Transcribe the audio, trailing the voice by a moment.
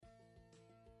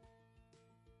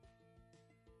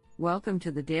Welcome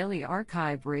to the Daily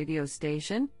Archive radio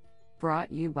station,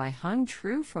 brought you by Hung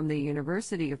Tru from the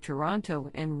University of Toronto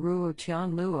and Ruo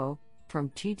Tian Luo from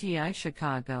TTI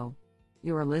Chicago.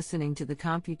 You are listening to the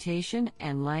Computation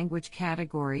and Language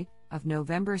category of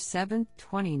November 7,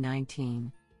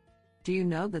 2019. Do you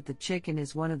know that the chicken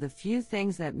is one of the few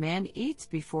things that man eats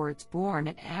before it's born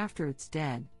and after it's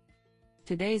dead?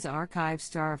 Today's archive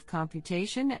star of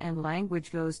computation and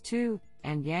language goes to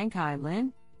Yankai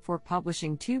Lin for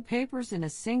publishing 2 papers in a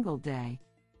single day.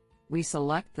 We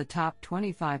select the top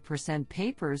 25%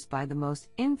 papers by the most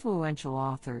influential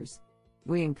authors.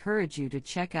 We encourage you to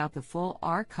check out the full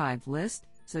archive list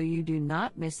so you do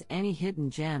not miss any hidden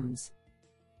gems.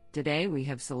 Today we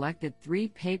have selected 3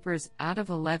 papers out of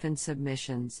 11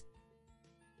 submissions.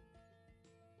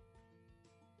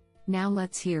 Now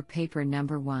let's hear paper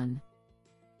number 1.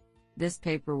 This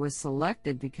paper was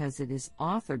selected because it is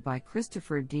authored by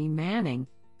Christopher D. Manning,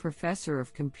 Professor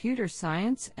of Computer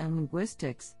Science and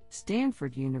Linguistics,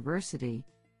 Stanford University,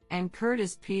 and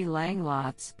Curtis P.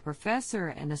 Langlotz, Professor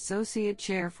and Associate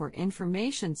Chair for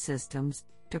Information Systems,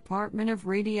 Department of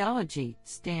Radiology,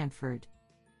 Stanford.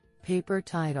 Paper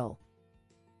title: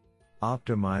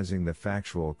 Optimizing the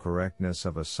Factual Correctness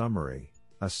of a Summary,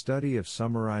 a Study of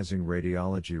Summarizing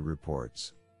Radiology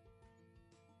Reports.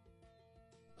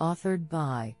 Authored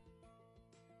by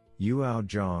Yuao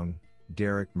Zhang,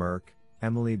 Derek Merck,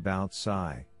 Emily Bao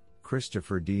Tsai,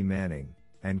 Christopher D. Manning,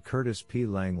 and Curtis P.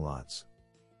 Langlotz.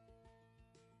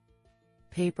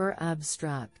 Paper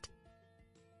abstract: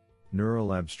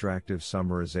 Neural abstractive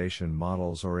summarization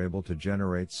models are able to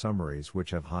generate summaries which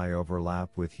have high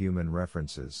overlap with human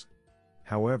references.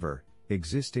 However,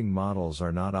 existing models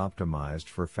are not optimized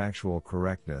for factual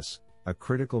correctness, a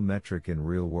critical metric in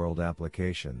real-world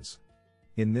applications.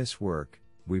 In this work,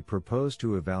 we propose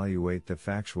to evaluate the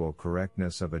factual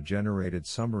correctness of a generated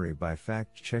summary by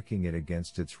fact-checking it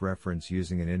against its reference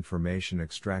using an information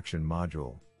extraction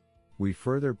module. We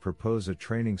further propose a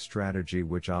training strategy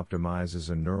which optimizes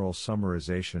a neural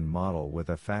summarization model with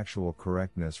a factual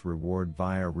correctness reward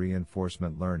via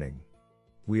reinforcement learning.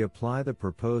 We apply the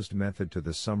proposed method to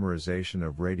the summarization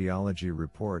of radiology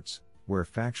reports, where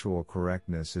factual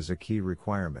correctness is a key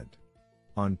requirement.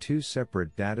 On 2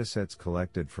 separate datasets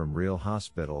collected from real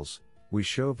hospitals, we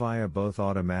show via both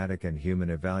automatic and human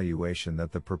evaluation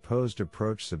that the proposed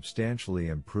approach substantially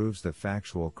improves the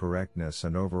factual correctness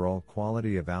and overall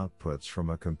quality of outputs from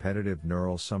a competitive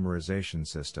neural summarization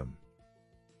system.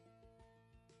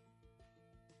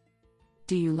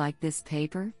 Do you like this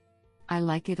paper? I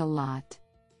like it a lot.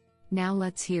 Now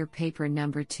let's hear paper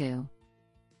number 2.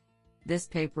 This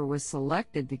paper was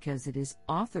selected because it is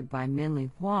authored by Minli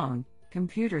Huang,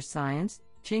 Computer Science,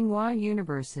 Tsinghua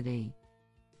University.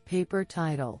 Paper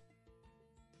title: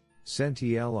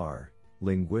 SentiLR,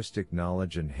 Linguistic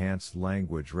Knowledge Enhanced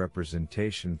Language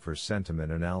Representation for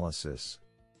Sentiment Analysis.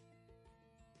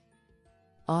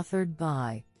 Authored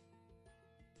by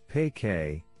Pei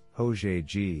Ke, Hojie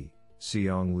Ji,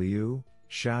 Xiong Liu,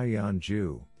 Xiaoyan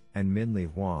Zhu, and Minli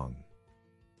Huang.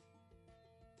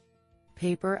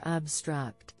 Paper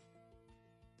abstract: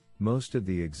 Most of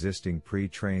the existing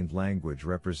pre-trained language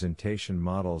representation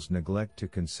models neglect to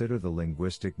consider the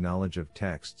linguistic knowledge of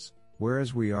texts,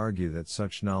 whereas we argue that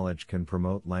such knowledge can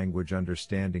promote language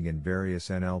understanding in various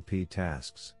NLP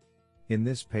tasks. In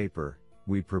this paper,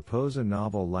 we propose a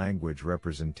novel language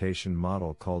representation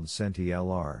model called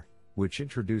SentiLR, which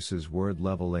introduces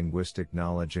word-level linguistic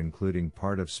knowledge including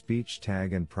part-of-speech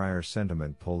tag and prior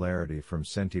sentiment polarity from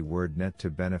SentiWordNet to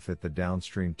benefit the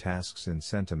downstream tasks in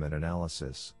sentiment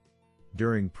analysis.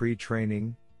 During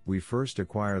pre-training, we first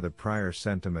acquire the prior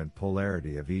sentiment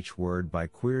polarity of each word by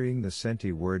querying the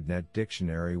SentiWordNet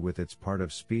dictionary with its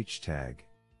part-of-speech tag.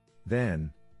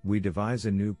 Then, we devise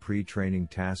a new pre-training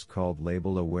task called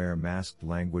Label-Aware Masked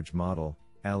Language Model,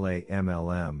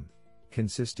 LAMLM,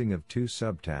 consisting of 2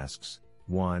 subtasks: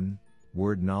 1.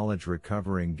 Word knowledge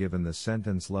recovering given the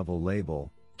sentence-level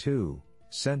label, 2.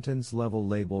 Sentence-level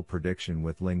label prediction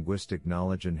with linguistic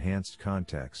knowledge-enhanced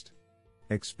context.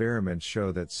 Experiments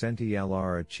show that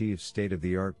SentiLR achieves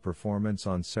state-of-the-art performance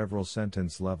on several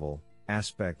sentence-level,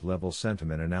 aspect-level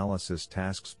sentiment analysis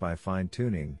tasks by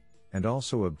fine-tuning, and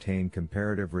also obtain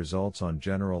comparative results on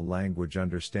general language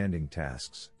understanding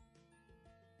tasks.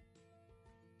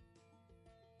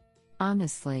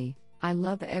 Honestly, I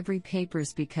love every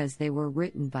papers because they were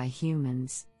written by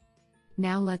humans.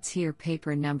 Now let's hear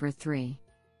paper number 3.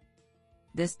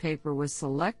 This paper was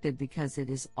selected because it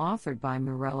is authored by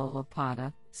Mirella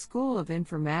Lapata, School of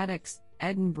Informatics,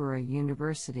 Edinburgh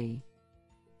University.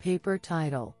 Paper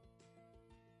title: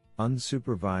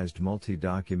 Unsupervised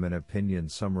multi-document opinion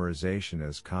summarization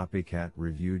as copycat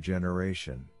review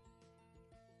generation.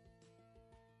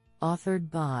 Authored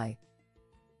by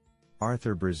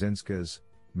Arthur Brzezinskas,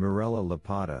 Mirella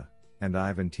Lapata, and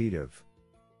Ivan Titov.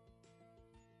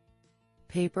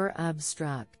 Paper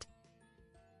abstract.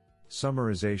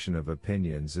 Summarization of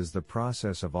opinions is the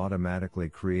process of automatically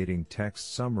creating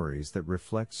text summaries that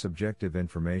reflect subjective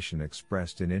information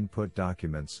expressed in input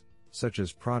documents, such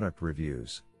as product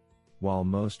reviews. While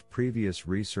most previous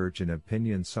research in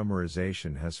opinion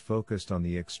summarization has focused on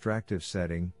the extractive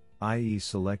setting, i.e.,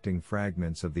 selecting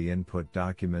fragments of the input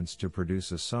documents to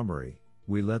produce a summary,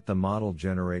 we let the model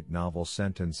generate novel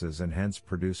sentences and hence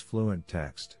produce fluent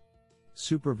text.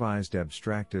 Supervised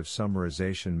abstractive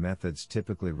summarization methods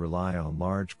typically rely on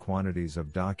large quantities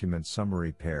of document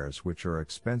summary pairs which are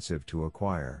expensive to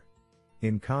acquire.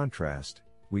 In contrast,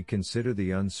 we consider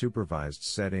the unsupervised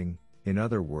setting, in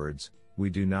other words, we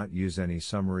do not use any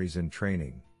summaries in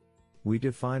training. We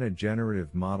define a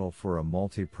generative model for a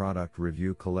multi-product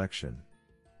review collection.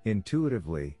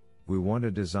 Intuitively, we want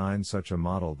to design such a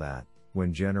model that,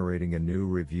 when generating a new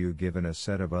review given a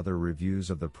set of other reviews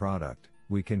of the product,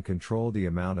 we can control the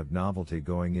amount of novelty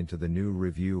going into the new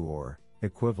review or,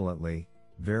 equivalently,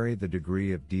 vary the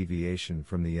degree of deviation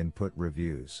from the input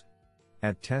reviews.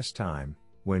 At test time,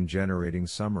 when generating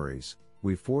summaries,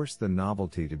 we force the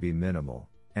novelty to be minimal,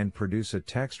 and produce a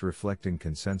text reflecting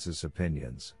consensus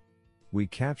opinions. We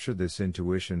capture this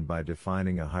intuition by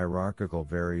defining a hierarchical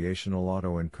variational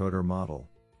autoencoder model.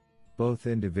 Both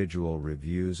individual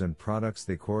reviews and products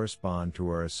they correspond to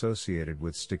are associated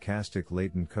with stochastic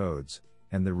latent codes,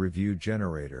 and the review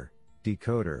generator,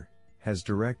 decoder, has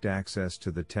direct access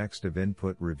to the text of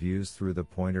input reviews through the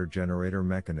pointer generator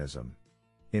mechanism.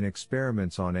 In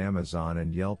experiments on Amazon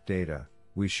and Yelp data,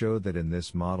 we showed that in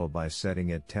this model, by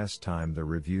setting at test time the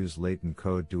review's latent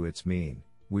code to its mean,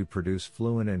 we produce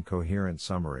fluent and coherent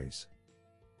summaries.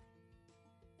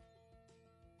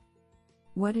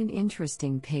 What an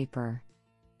interesting paper.